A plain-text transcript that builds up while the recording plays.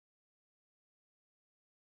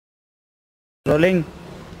Rolling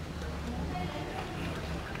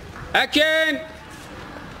action.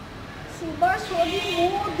 Subhash ಹೋಗಿ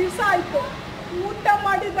 3 ದಿವಸ ಆಯ್ತು. ಊಟ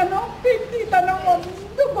ಮಾಡಿದನೋ ತಿಂದಿದನೋ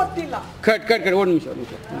ಒಂದು ಗೊತ್ತಿಲ್ಲ. ಕಟ್ ಕಟ್ ಕಟ್ ಒಂದು ನಿಮಿಷ.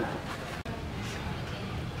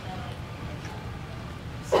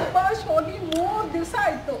 ಸುಭಾಷ್ ಹೋಗಿ 3 ದಿವಸ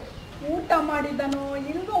ಆಯ್ತು. ಊಟ ಮಾಡಿದನೋ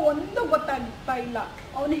ಇಲ್ವೋ ಒಂದು ಗೊತ್ತಾಗ್ತಾ ಇಲ್ಲ.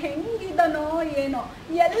 ಅವನು ಹೆಂಗಿದನೋ ಏನೋ.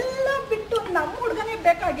 ಎಲ್ಲ ಬಿಟ್ಟು ನಮ್ಮ ಹುಡುಗನೇ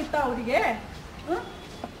ಬೇಕಾಗಿತ್ತ ಅವರಿಗೆ.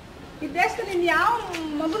 ಈ ದೇಶದಲ್ಲಿ ಯಾವ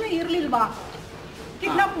ಮಗುನೂ ಇರ್ಲಿಲ್ವಾ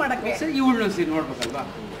ಕಿಡ್ನಾಪ್ ಮಾಡಕ್ಕೆ? ಇವಳು ಸೀರೆ ನೋಡ್ಬೇಕಲ್ವಾ?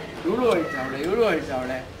 ಇವಳು ಅಳಿಸಾವಳೆ, ಇವಳು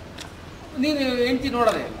ಅಳಿಸಾವಳೆ. ನೀನು ಹೆಂಡ್ತಿ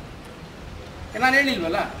ನೋಡೋದೇ ಇಲ್ಲ. ನಾನು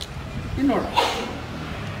ಹೇಳಿಲ್ವಲ್ಲ, ನೀನು ನೋಡ.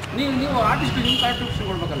 ನೀವು ಆರ್ಟಿಸ್ಟ್ ನಿಮ್ಮ ಕಾಂಟ್ರಿಬ್ಯೂಷನ್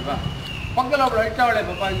ಕೊಡ್ಬೇಕಲ್ವಾ? ಪಕ್ಕದಲ್ಲಿ ಅವಳು ಅಳಿಸಾವಳೆ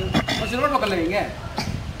ಪಾಪ, ಮತ್ತೆ ನೋಡ್ಬೇಕಲ್ಲ ಹಿಂಗೆ.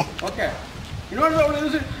 ಓಕೆ, ಇನ್ನೊಂದು ಅವಳು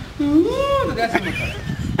ಜಾಸ್ತಿ ಮಾಡ್ತಾಳೆ.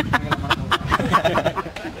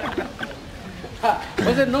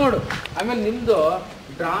 ಹೊಸ ನೋಡು. ಆಮೇಲೆ ನಿಮ್ಮದು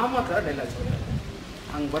ಡ್ರಾಮಾ ಥರ ಡೈಲಾಗ್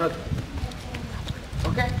ಹಂಗೆ ಬರೋದು.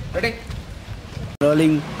 Okay, ready?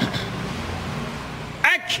 Rolling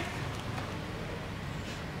action.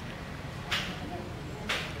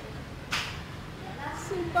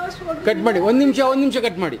 Subhash cut ಮಾಡಿ, ಒಂದು ನಿಮಿಷ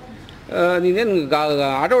ಕಟ್ ಮಾಡಿ. ನೀನೇನು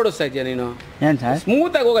ಆಟೋ ಓಡಿಸ್ತಾ ಇದೆಯಾ ನೀನು? ಏನು ಸರ್?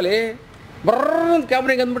 ಸ್ಮೂತಾಗಿ ಹೋಗಲಿ. ಬರ್ರಂತ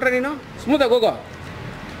ಕ್ಯಾಮ್ರಿಗೆ ಅಂದ್ಬಿಟ್ರೆ ನೀನು ಸ್ಮೂತಾಗಿ ಹೋಗೋ,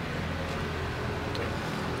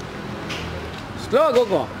 ಸ್ಲೋ ಆಗಿ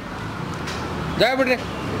ಹೋಗೋ. ಜಾಗ ಬಿಡ್ರಿ.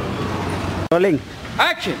 Rolling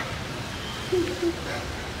action.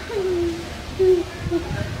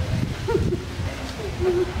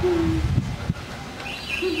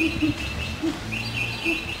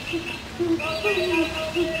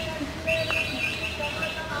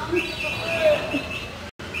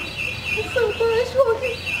 ಸುಭಾಷ್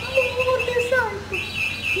ಹೋಗಿ 3 ದಿವಸ ಆಯ್ತು.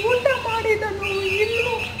 ಊಟ ಮಾಡಿದನು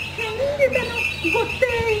ಇಲ್ವೋ ಹೆಂಗಿದನು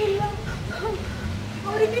ಗೊತ್ತೇ ಇಲ್ಲ.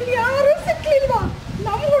 ಅವರಿಗೆ ಯಾರು ಸಿಕ್ಲಿಲ್ವಾ?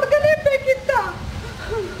 ನಮ್ಮ ಹುಡುಗನೇ ಬೇಕಿತ್ತ.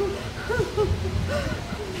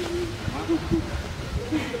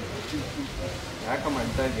 ಯಾಕೆ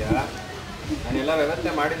ಮಾಡ್ತಾ ಇದೆಯಾ? ನಾನೆಲ್ಲ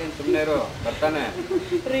ವ್ಯವಸ್ಥೆ ಮಾಡಿದ್ದೀನಿ, ಸುಮ್ಮನೆ ಇರು, ಬರ್ತಾನೆ.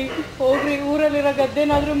 ರೀ ಹೋಗ್ರಿ, ಊರಲ್ಲಿರೋ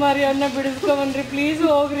ಗದ್ದೆನಾದ್ರೂ ಮಾರಿ ಅನ್ನ ಬಿಡಿಸ್ಕೊಂಬನ್ರಿ ಪ್ಲೀಸ್.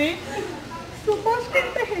 ಹೋಗ್ರಿ.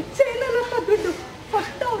 ಸುಭಾಷ್ಗಿಂತ ಹೆಚ್ಚೇನಲ್ಲಪ್ಪ ದುಡ್ಡು.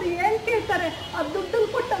 ಫಸ್ಟ್ ಅವ್ರು ಏನ್ ಕೇಳ್ತಾರೆ ಆ ದುಡ್ಡನ್ನು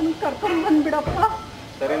ಕೊಟ್ಟು ಅವ್ನು ಕರ್ಕೊಂಡು ಬಂದ್ಬಿಡಪ್ಪ.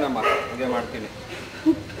 ಸರಿನಮ್ಮ, ಹಾಗೆ ಮಾಡ್ತೀನಿ.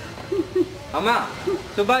 ಅಮ್ಮ,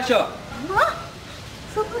 ಸುಭಾಷ್. ಹಾ?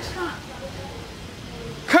 Subhash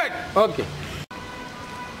cut. Okay,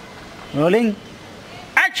 rolling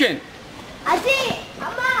action. ಅಜ್ಜಿ,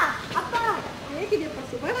 ಅಮ್ಮ, ಅಪ್ಪ, ಹೇಗಿದೆಯಪ್ಪ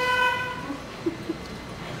ಸುಭಾಷ್?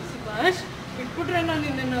 ಸುಭಾಷ್ ಬಿಟ್ಬಿಟ್ರೇನೋ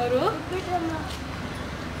ನಿನ್ನವರು?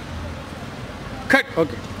 ಕಟ್.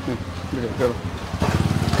 ಓಕೆ,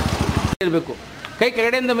 ಇರಬೇಕು. ಕೈ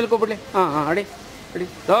ಕೆಳಗಡೆಯಿಂದ ಮೇಲ್ಕೊಬಿಡ್ಲಿ. ಹಾಂ ಅಡಿ ಅಡಿ.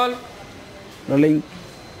 ರೋಲ್. Rolling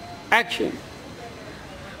action.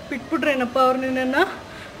 ಬಿಟ್ಬಿಟ್ರೇನಪ್ಪ ಅವ್ರು ನಿನ್ನ?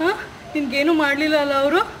 ಹಾಂ, ನಿನ್ಗೇನು ಮಾಡಲಿಲ್ಲ ಅಲ್ಲ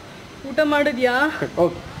ಅವರು? ಊಟ ಮಾಡಿದ್ಯಾ?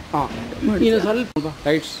 ಓಕೆ, ಹಾಂ ನೀನು ಸ್ವಲ್ಪ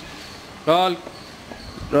ರೈಟ್ಸ್. ರೋಲ್.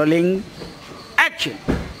 Rolling action.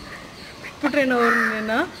 ಬಿಟ್ಬಿಟ್ರೇನೋ ಅವ್ರು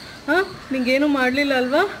ನಿನ್ನ? ಹಾಂ, ನಿಂಗೇನು ಮಾಡಲಿಲ್ಲ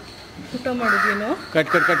ಅಲ್ವಾ? ಊಟ ಮಾಡಿದ್ಯೇನೋ?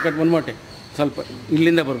 ಕಟ್ ಕಟ್ ಕಟ್ ಕಟ್ ಒಂದು ಮೊಟ್ಟೆ ಸ್ವಲ್ಪ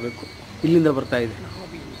ಇಲ್ಲಿಂದ ಬರಬೇಕು. ಇಲ್ಲಿಂದ ಬರ್ತಾ ಇದೆ.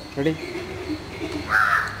 ರೆಡಿ?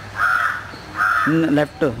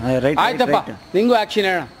 Left right. ಆಯ್ತಪ್ಪ, ನಿಂಗೂ ಆಕ್ಷನ್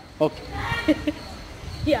ಹೇಳ. ಓಕೆ,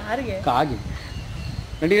 ಯಾರಿಗೆ? ಕಾಗಿ.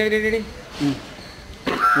 Ready ready ready.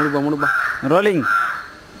 ಹ್ಞೂ, ಮುಡುಬ. ರೋಲಿಂಗ್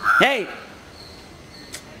ಹೇಯ್.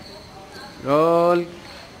 ರೋಲ್.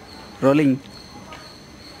 Rolling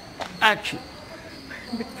action.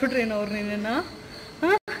 ಬಿಟ್ಬಿಟ್ರೇನೋ ಅವ್ರು ನಿನ್ನ?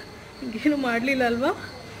 ಹಾಂ, ನಿಂಗೇನು ಮಾಡಲಿಲ್ಲ ಅಲ್ವಾ?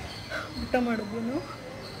 ಊಟ ಮಾಡಿದ್ಯೇನೋ?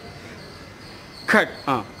 ಕಟ್.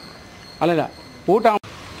 ಹಾಂ, ಅಲ್ಲ ಊಟ.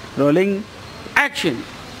 Rolling action.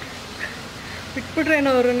 ಬಿಟ್ಬಿಟ್ರೇನೋ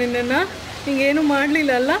ಅವರು ನಿನ್ನ? ನಿಂಗೇನು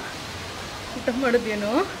ಮಾಡಲಿಲ್ಲ ಅಲ್ಲ? ಊಟ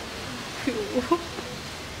ಮಾಡಿದ್ಯೇನೋ?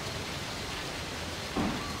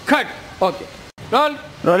 Cut. Okay, roll.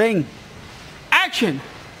 Rolling action.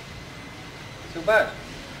 Subhash,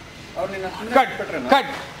 ಅವ್ರು ನಿನ್ನ ಕಟ್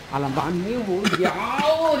ಕಟ್. ಅಲ್ಲಮ್ಮ, ನೀವು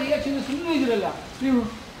ಯಾವ ರಿಯಾಕ್ಷನ್ ಸುಮ್ಮನೆ ಇದಿರಲ್ಲ ನೀವು.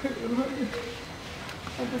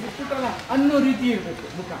 ಬಿಟ್ಬಿಟ್ರಲ್ಲ ಅನ್ನೋ ರೀತಿ ಇರಬೇಕು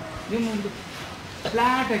ಮುಖ. ನಿಮ್ಮೊಂದು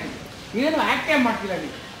ಫ್ಲಾಟ್ ಆಗಿ ಏನು ಆ್ಯಕ್ಟೇ ಮಾಡ್ತಿಲ್ಲ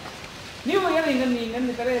ನೀವು ಏನು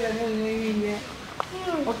ಹಿಂಗನ್ನು ಕರೆ ಇಲ್ಲ ನೀವು ಹಿಂಗೆ.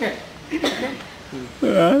 Okay,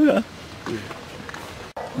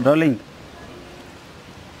 rolling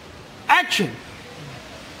action.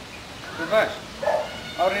 ಸುಭಾಷ್,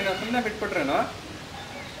 ಅವ್ರು ನಿನ್ನ ಸುಮ್ಮನೆ ಬಿಟ್ಬಿಟ್ರೇನೋ?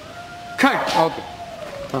 ಕಟ್. ಓಕೆ,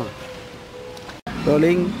 ಹಾಂ.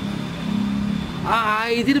 ರೋಲಿಂಗ್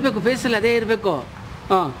ಇದಿರಬೇಕು, ಫೇಸಲ್ಲಿ ಅದೇ ಇರಬೇಕು.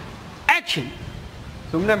 ಹಾಂ, ಆಕ್ಷನ್.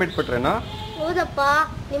 ಸುಮ್ಮನೆ ಬಿಟ್ಬಿಟ್ರೇನೋ? ಹೌದಪ್ಪ,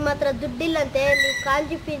 ನಿಮ್ಮ ಹತ್ರ ದುಡ್ಡಿಲ್ಲಂತೆ, ನೀವು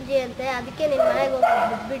ಕಾಂಜಿ ಪಿಂಜಿ ಅಂತೆ, ಅದಕ್ಕೆ ನಿಮ್ಮ ಮನೆಗೆ ಹೋಗಿ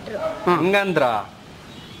ಬಿಟ್ಬಿಟ್ರು. ಹಂಗಂದ್ರ?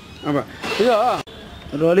 ಇದು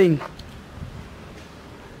ರೋಲಿಂಗ್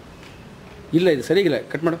ಇಲ್ಲ ಇದು ಸರಿಗಿಲ್ಲ,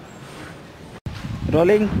 ಕಟ್ ಮಾಡು.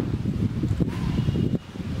 Rolling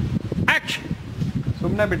action.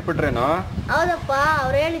 ಸುಮ್ಮನೆ ಬಿಟ್ಬಿಟ್ರೇನೋ? ಹೌದಪ್ಪ,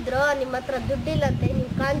 ಅವ್ರು ಹೇಳಿದ್ರು ನಿಮ್ಮ ಹತ್ರ ದುಡ್ಡಿಲ್ಲಂತೆ,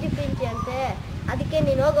 ನೀವು ಕಾಂಜಿ ಪಿಂಜಿ ಅಂತೆ, ಅದಕ್ಕೆ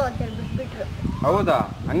ನೀನು ಹೋಗೋ ಅಂತೇಳಿ ಬಿಟ್ಬಿಟ್ರು. ಹೌದಾ,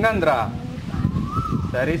 ಹಂಗಂದ್ರ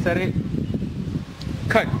ಸರಿ ಸರಿ.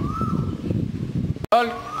 Cut.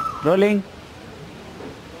 Rolling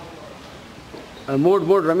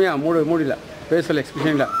mood Ramya, ಮೂಡಿಲ್ಲ, ಫೇಸಲ್ಲಿ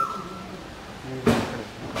expression ಇಲ್ಲ.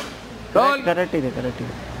 ರೋಲ್. ಕರೆಕ್ಟ್ ಇದೆ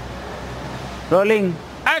ರೋಲಿಂಗ್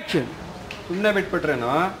ಆಕ್ಷನ್. ಸುಮ್ಮನೆ ಬಿಟ್ಬಿಟ್ರೇನೋ?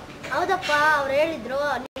 ಹೌದಪ್ಪ, ಅವ್ರು ಹೇಳಿದ್ರು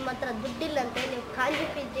ನಿಮ್ಮ ಹತ್ರ ದುಡ್ಡಿಲ್ಲಂತೆ, ನೀವು ಕಾಂಜಿ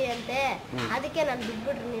ಪಿಂಜಿ ಅಂತೆ, ಅದಕ್ಕೆ ನಾನು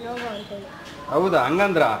ಬಿಟ್ಬಿಟ್ರು, ನೀನು ಹೋಗೋ ಅಂತೇಳಿ. ಹೌದಾ,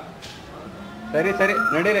 ಹಂಗಂದ್ರ ಸರಿ ಸರಿ,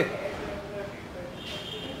 ನಡೀರಿ.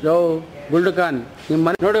 ಯೋ ಗುಲ್ಡು ಖಾನ್, ನಿಮ್ಮ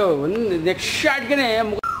ಮನೆ ನೋಡು, ಒಂದು ನೆಕ್ಸ್ಟ್ ಶಾಟ್ಗೆ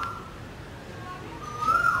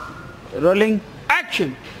ರೋಲಿಂಗ್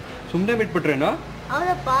ಆಕ್ಷನ್. ಸುಮ್ಮನೆ ಬಿಟ್ಬಿಟ್ರೇನೋ?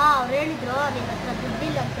 ಹೌದಪ್ಪ, ಅವ್ರು ಹೇಳಿದ್ರು ನಿಮ್ಮ ಹತ್ರ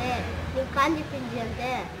ದುಡ್ಡಿಲ್ಲಂತೆ, ನೀವು ಕಾಂಜಿ ಪಿಂಜಿ ಅಂತೆ,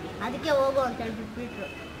 ಅದಕ್ಕೆ ಹೋಗೋ ಅಂತೇಳಿ ಬಿಟ್ಬಿಟ್ರು.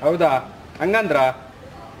 ಹೌದಾ, ಹಂಗಂದ್ರ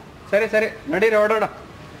ಸರಿ ಸರಿ, ನಡೀರಿ, ಓಡೋಣ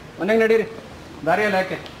ಮನೆಗೆ ನಡೀರಿ. ದಾರಿಯಲ್ಲಿ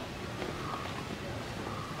ಯಾಕೆ?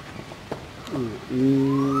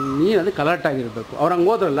 ನೀನು ಅದು ಕಲರ್ಟ್ ಆಗಿರ್ಬೇಕು. ಅವ್ರು ಹಂಗೆ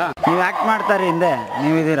ಹೋದ್ರಲ್ಲ, ನೀವು ಆ್ಯಕ್ಟ್ ಮಾಡ್ತಾರೆ ಹಿಂದೆ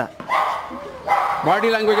ನೀವಿದ್ದೀರಾ. ಬಾಡಿ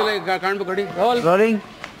ಲ್ಯಾಂಗ್ವೇಜ್ ಎಲ್ಲ ಕಾಣ್ಬೇಕು. Ready, roll, rolling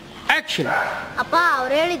action. ಅಪ್ಪ,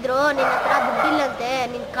 ಅವ್ರು ಹೇಳಿದ್ರು ನಿನ್ನ ಹತ್ರ ದುಡ್ಡಿಲ್ಲಂತೆ,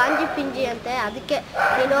 ನೀನು ಕಾಂಜಿ ಪಿಂಜಿ ಅಂತೆ, ಅದಕ್ಕೆ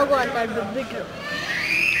ನೀನು ಹೋಗು ಅಂತೇಳಿ ಬಿಟ್ಬಿಟ್ರು.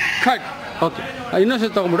 ಕಟ್. ಓಕೆ,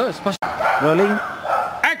 ಇನ್ನೊಂದ್ಸತಿ ತಗೊಂಡ್ಬಿಡು, ಸ್ಪಷ್ಟ. Rolling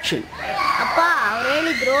action. ಅಪ್ಪ, ಅವ್ರು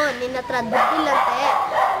ಹೇಳಿದ್ರು ನಿನ್ನ ಹತ್ರ ದುಡ್ಡಿಲ್ಲಂತೆ,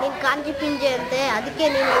 ನೀನು ಕಾಂಜಿ ಪಿಂಜಿ ಅಂತೆ, ಅದಕ್ಕೆ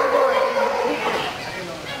ನೀನು ಹೋಗು ಅಂತೇಳಿ ಬಿಟ್ಬಿಟ್ರು.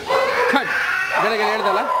 ಕಟ್. ಬೆಳಗ್ಗೆ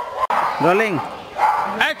ಹೇಳ್ದಲ್ಲ. Rolling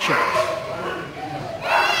action.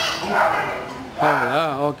 ಹೌದಾ,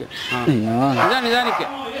 ಓಕೆ. ಹಾಂ, ಅಯ್ಯೋ ನಿಧಾನಕ್ಕೆ.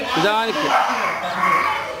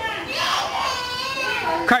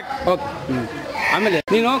 ಕಟ್. ಓಕೆ. ಆಮೇಲೆ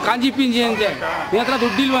ನೀನು ಕಾಂಜಿ ಪಿಂಜಿ ಅಂತೆ, ನಿನ್ನ ಹತ್ರ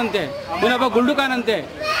ದುಡ್ಡಿಲ್ವಂತೆ, ನೀನೊಬ್ಬ ಗುಲ್ಡು ಖಾನ್ ಅಂತೆ.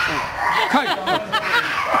 ಕಟ್.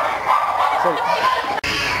 ಸರಿ,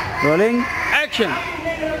 ರೋಲಿಂಗ್ ಆಕ್ಷನ್.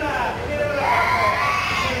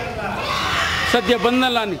 ಸದ್ಯ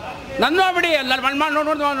ಬಂದಲ್ಲ ನನ್ನ ನೋಡ್ಬಿಡಿ, ಎಲ್ಲ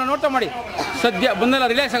ನೋಡ್ತಾ ಮಾಡಿ. ಸದ್ಯ ಬಂದಲ್ಲ,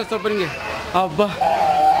 ರಿಲ್ಯಾಕ್ಸ್ ಆಗುತ್ತೆ ಸ್ವಲ್ಪ ನಿಮಗೆ. ಹಬ್ಬ.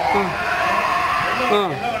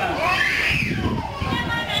 ಹಾಂ,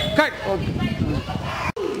 ಕಟ್. ಓಕೆ.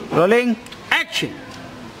 Rolling action.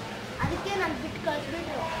 ಅದಕ್ಕೆ ನಾನು ಬಿಟ್ಟು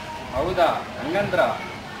ಕಳಿಸ್ಬಿಟ್ರು. ಹೌದಾ, ಹಂಗಂದ್ರ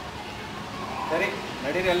ಸರಿ,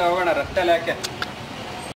 ನಡೀರಿ, ಎಲ್ಲ ಹೋಗೋಣ. ರಸ್ತೆಯಲ್ಲಿ ಯಾಕೆ?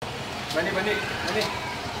 ಬನ್ನಿ ಬನ್ನಿ ಬನ್ನಿ.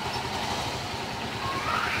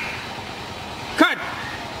 Cut.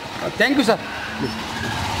 Thank you sir.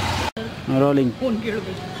 Rolling phone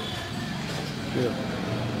ಕೇಳಬೇಕು.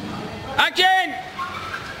 ಆಕ್ಷನ್.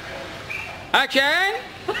 ಆಕ್ಷನ್.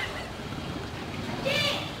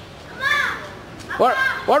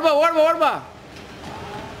 ಓಡ್ಬಾ.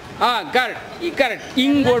 ಹಾಂ, ಕರೆಕ್ಟ್.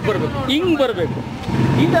 ಹಿಂಗೆ ಬರಬೇಕು.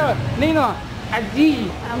 ಇಂದ ನೀನು ಅಜ್ಜಿ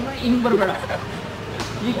ಹಿಂಗೆ ಬರಬೇಡ.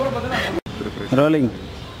 ಈಗ ಓಡ್ಬೋದಲ್ಲ. Rolling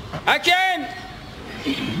action.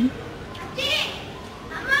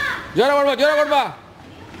 ಜೋರ ಓಡ್ಬಾ.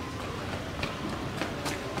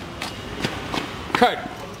 ಕಟ್.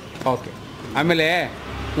 ಓಕೆ. ಆಮೇಲೆ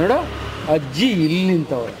ನೋಡು, ಅಜ್ಜಿ ಇಲ್ಲಿ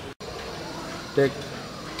ನಿಂತವ್ರೆ. ಟೇಕ್.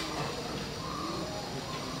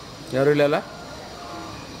 ಯಾರು ಇಲ್ಲಲ್ಲ,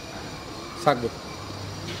 ಸಾಕ್ಬೇಕು.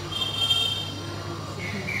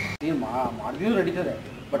 ಸೀನ್ ಮಾಡಿದ್ರು ನಡೀತದೆ,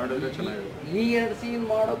 ಬಟ್ ಈ 2 ಸೀನ್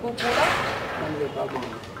ಮಾಡೋಕ್ಕೂ ಕೂಡ ನಮಗೆ ಪ್ರಾಬ್ಲಮ್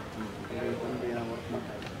ಇದೆ. ವರ್ಕ್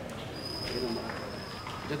ಮಾಡ್ತಾ ಇದ್ದೀವಿ,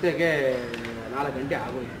 ಜೊತೆಗೆ 4 ಗಂಟೆ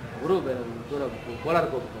ಆಗೋಯ್ತು. ಅವರು ಬೇರೆ ದೂರ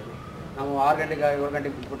ಕೋಲಾರಕ್ಕೆ ಹೋಗ್ತಾರೆ. ನಾವು 6 ಗಂಟೆಗೆ 7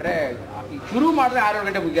 ಗಂಟೆಗೆ ಬಿಟ್ಬಿಟ್ರೆ ಶುರು ಮಾಡಿದ್ರೆ 6-7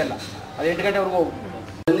 ಗಂಟೆ ಮುಗಿಯಲ್ಲ, ಅದು 8 ಗಂಟೆವರೆಗೂ ಹೋಗ್ಬೋದು.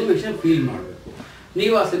 ಸನ್ನಿವೇಶ ಫೀಲ್ ಮಾಡಬೇಕು.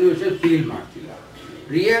 ನೀವು ಆ ಸನ್ನಿವೇಶ ಫೀಲ್ ಮಾಡ್ತಿಲ್ಲ.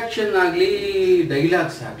 ರಿಯಾಕ್ಷನ್ ಆಗಲಿ,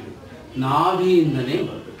 ಡೈಲಾಗ್ಸ್ ಆಗಲಿ ನಾವಿಯಿಂದನೇ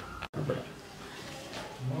ಬರಬೇಕು.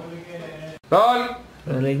 Roll,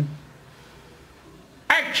 rolling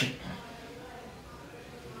action.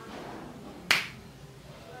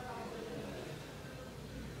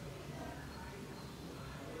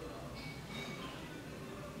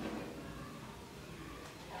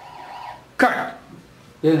 ಕಟ್.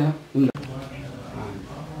 ಏನು ಇಲ್ಲ.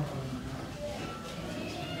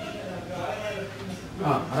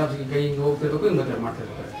 ಹಾಂ, ಆರಾಮ್ಸೆ ಕೈ ಹಿಂಗೆ ಹೋಗ್ತಿರ್ಬೇಕು, ಹಿಂಗೆ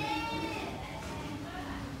ಮಾಡ್ತಿರ್ಬೇಕು.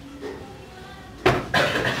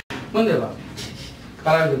 ಮುಂದೆ ಬಾ.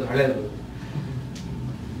 ಕಲಾವಿದ್ದು ಹಳೆಯದು.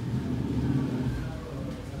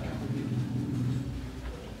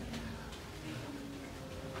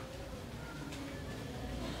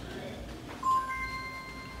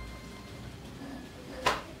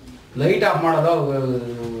 ಲೈಟ್ ಆಫ್ ಮಾಡೋದು,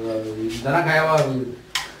 ದನ ಕಾಯವ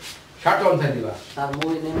ಶಾರ್ಟ್ ತಗೊಳ್ತಾ ಇದ್ದೀವ.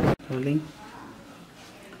 Rolling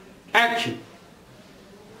action.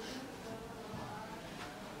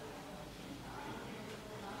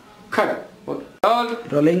 Cut.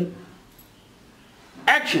 Rolling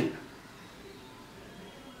action.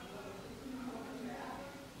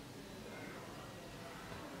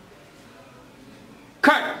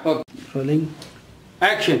 Cut. Okay. Rolling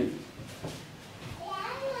action.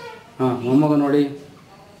 ಹಾಂ, ಮೊಮ್ಮಗ ನೋಡಿ,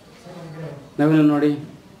 ನವೀನ ನೋಡಿ.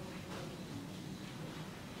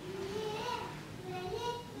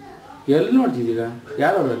 ಎಲ್ಲಿ ನೋಡ್ತಿದ್ದೀರಾ?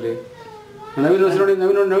 ಯಾರು ಅವರಲ್ಲಿ? ನವೀನ್ ಸೈಡ್ ನೋಡಿ,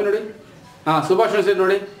 ನವೀನ್ ನೋಡಿ. ಹಾಂ, ಸುಭಾಷ್ ಸೈಡ್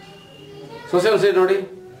ನೋಡಿ, ಸೊಸೆ ಸೈಡ್ ನೋಡಿ.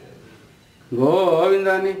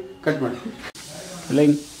 ಗೋವಿಂದಾನಿ. ಕಟ್ ಮಾಡಿ.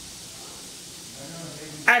 Rolling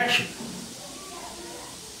action.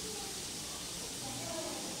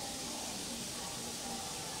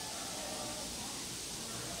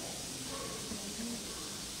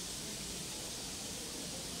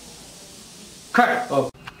 Cut.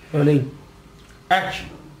 Okay. Rolling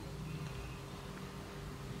action.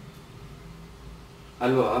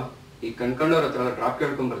 ಅಲ್ವಾ, ಈ ಕಣ್ಕೊಂಡವ್ರ ಹತ್ರ ಡ್ರಾಪ್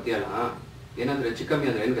ಕೇಳ್ಕೊಂಡ್ ಬರ್ತೀಯಲ್ಲ, ಏನಾದ್ರೆ ಹೆಚ್ಚು ಕಮ್ಮಿ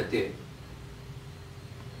ಅಂದ್ರೆ ಏನ್ ಗತಿ?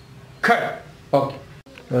 ಕಟ್. ಓಕೆ.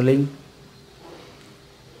 Rolling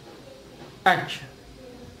action.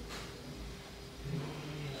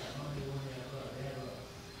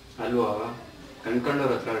 ಅಲ್ವಾ,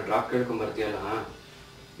 ಕಣ್ಕೊಂಡವ್ರ ಹತ್ರ ಡ್ರಾಪ್ ಕೇಳ್ಕೊಂಡ್ ಬರ್ತೀಯಲ್ಲ,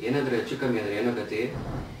 ಏನಾದ್ರೆ ಹೆಚ್ಚು ಕಮ್ಮಿ ಅಂದ್ರೆ ಏನೋ ಗತಿ?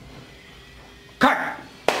 ಕಟ್.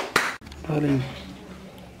 Rolling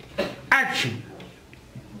action.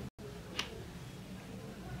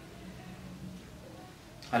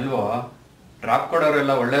 ಅಲ್ವಾ, ಡ್ರಾಪ್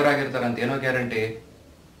ಕೊಡೋರೆಲ್ಲ ಒಳ್ಳೆಯವರಾಗಿರ್ತಾರಂತ ಏನೋ ಗ್ಯಾರಂಟಿ?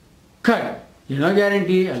 ಕಟ್. ಏನೋ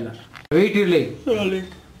ಗ್ಯಾರಂಟಿ ಅಲ್ಲ, ವೆಯ್ಟ್ ಇರಲಿ.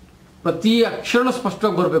 ಪ್ರತಿ ಅಕ್ಷರನೂ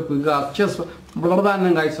ಸ್ಪಷ್ಟವಾಗಿ ಬರಬೇಕು. ಈಗ ಅಕ್ಷರ ಬಡಬಡ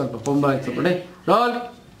ಅನ್ನಂಗೆ ಆಯ್ತು, ಸ್ವಲ್ಪ ಪೊಂಬ ಆಯ್ತು ಸ್ವಲ್ಪ. ರೋಲ್.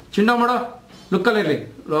 ಚಿಂಡ ಮಾಡೋ, ಲುಕ್ಕಲ್ಲಿರಲಿ.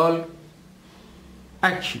 ರೋಲ್.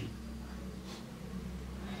 ಆಕ್ಷನ್.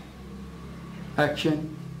 ಆಕ್ಷನ್.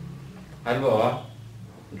 ಅಲ್ವಾ,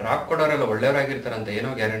 ಡ್ರಾಪ್ ಕೊಡೋರೆಲ್ಲ ಒಳ್ಳೆಯವರಾಗಿರ್ತಾರಂತ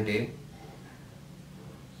ಏನೋ guarantee?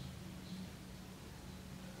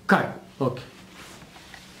 Cut. Okay.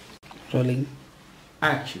 Rolling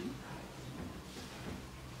action.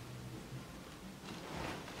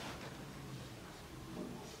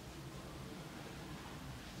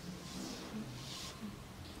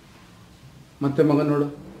 ಮತ್ತೆ ಮಗನ್ ನೋಡು,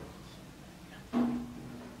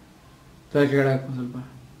 ತಲೆ ಕೆಳಗೆ ಹಾಕು ಸ್ವಲ್ಪ.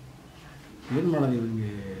 ಏನು ಮಾಡೋದು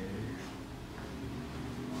ಇವನಿಗೆ?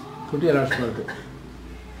 ತುಟಿ ಎಲ್ಲ ಆಡಿಸ್ಬಾರ್ದು.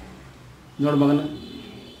 ನೋಡು ಮಗನ.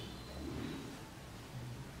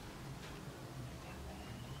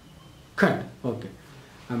 ಕಟ್. ಓಕೆ.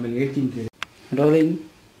 ಆಮೇಲೆ ಹೇಳ್ತೀನಿ ಕೇಳಿ. ರೋಲಿಂಗ್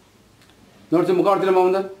ನೋಡ್ತೀನಿ, ಮುಖ ಮಾಡ್ತೀನಿ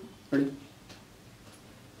ಮಾವಂದ ನೋಡಿ.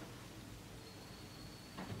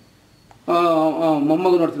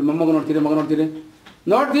 ಮೊಮ್ಮಗ ನೋಡ್ತೀರಿ, ಮಗ ನೋಡ್ತೀರಿ.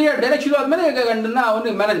 ಡೈರೆಕ್ಟ್ ಶುರು ಆದ್ಮೇಲೆ ಈಗ ಗಂಡನ್ನ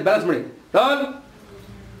ಅವನಿಗೆ ಬ್ಯಾಲೆನ್ಸ್ ಮಾಡಿ. ರೋಲ್.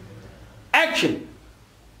 ಆಕ್ಷನ್.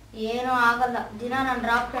 ಏನೂ ಆಗಲ್ಲ, ದಿನ ನಾನು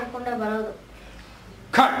ಡ್ರಾಪ್ ಕೇಳ್ಕೊಂಡೇ ಬರೋದು.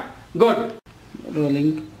 ಕಟ್. ಗುಡ್.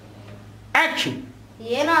 Rolling action.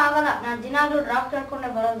 ಏನೂ ಆಗಲ್ಲ, ನಾನು ದಿನಾಗ್ಲೂ ಡ್ರಾಪ್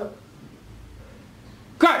ಕೇಳ್ಕೊಂಡೇ ಬರೋದು.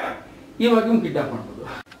 ಕಟ್. ಇವಾಗ ಇವ್ನು ಕಿಡ್ನಾಪ್ ಮಾಡ್ಬೋದು.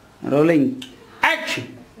 Rolling action.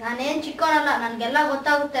 ನಾನೇನ್ ಚಿಕ್ಕವನಲ್ಲ, ನನ್ಗೆಲ್ಲ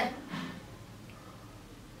ಗೊತ್ತಾಗುತ್ತೆ.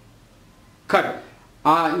 ಕಟ್.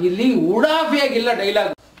 ಇಲ್ಲಿ ಉಡಾಫಿಯಾಗಿಲ್ಲ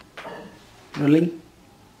ಡೈಲಾಗ್. Rolling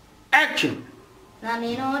action.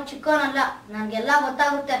 ನಾನೇನೋ ಚಿಕ್ಕವನಲ್ಲ, ನನ್ಗೆಲ್ಲ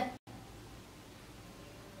ಗೊತ್ತಾಗುತ್ತೆ.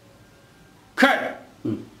 ಕಟ್.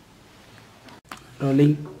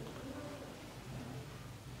 Rolling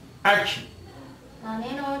action.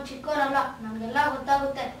 ನಾನೇನೋ ಚಿಕ್ಕವನಲ್ಲ, ನನ್ಗೆಲ್ಲ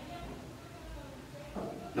ಗೊತ್ತಾಗುತ್ತೆ.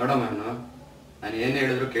 ನೋಡಮ್ಮ, ನಾನು ಏನ್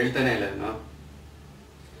ಹೇಳಿದ್ರು ಕೇಳ್ತಾನೆ ಇಲ್ಲ ಇವನು.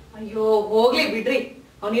 ಅಯ್ಯೋ ಹೋಗ್ಲಿ ಬಿಡ್ರಿ,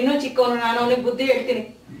 ಅವನಿನ್ನೂ ಚಿಕ್ಕವನು. ನಾನು ಅವನಿಗೆ ಬುದ್ಧಿ ಹೇಳ್ತೀನಿ.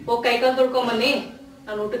 ಹೋಗಿ ಕೈಕಾಲು ತೊಳ್ಕೊಂಬನ್ನಿ,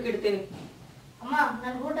 ನಾನು ಊಟಕ್ಕೆ ಇಡ್ತೀನಿ. ಅಮ್ಮ,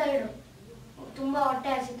 ನನ್ ಊಟ ಇಡು, ತುಂಬಾ ಹೊಟ್ಟೆ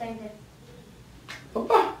ಹಸಿತಾ ಇದೆ.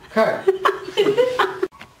 ಕಟ್.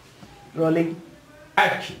 Rolling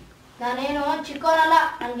action. ನಾನೇನೋ ಚಿಕ್ಕವನಲ್ಲ,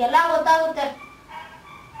 ನನ್ಗೆಲ್ಲ ಗೊತ್ತಾಗುತ್ತೆ.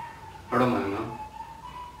 ನೋಡಮ್ಮ,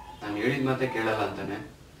 ನಾನು ಹೇಳಿದ ಮಾತೆ ಕೇಳಲ್ಲ ಅಂತಾನೆ.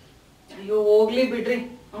 ಅಯ್ಯೋ ಹೋಗ್ಲಿ ಬಿಡ್ರಿ,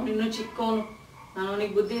 ಅವನಿನ್ನೂ ಚಿಕ್ಕವನು. ನಾನು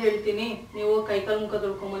ಅವನಿಗೆ ಬುದ್ಧಿ ಹೇಳ್ತೀನಿ. ನೀವು ಕೈಕಾಲು ಮುಖ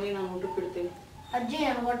ತೊಳ್ಕೊಂಬನ್ನಿ, ನಾನು ಊಟಕ್ಕೆ ಇಡ್ತೀನಿ. ಅಜ್ಜಿ,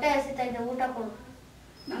 ನನ್ ಹೊಟ್ಟೆ ಹಸಿತಾ ಇದೆ, ಊಟ ಕೊಡು.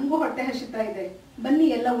 ನನಗೂ ಹೊಟ್ಟೆ ಹಸಿತಾ ಇದೆ. ಬನ್ನಿ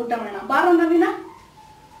ಎಲ್ಲ ಊಟ ಮಾಡೋಣ. ಬಾರೋ ನವೀನ.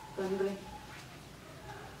 ಬಂದ್ರಿ.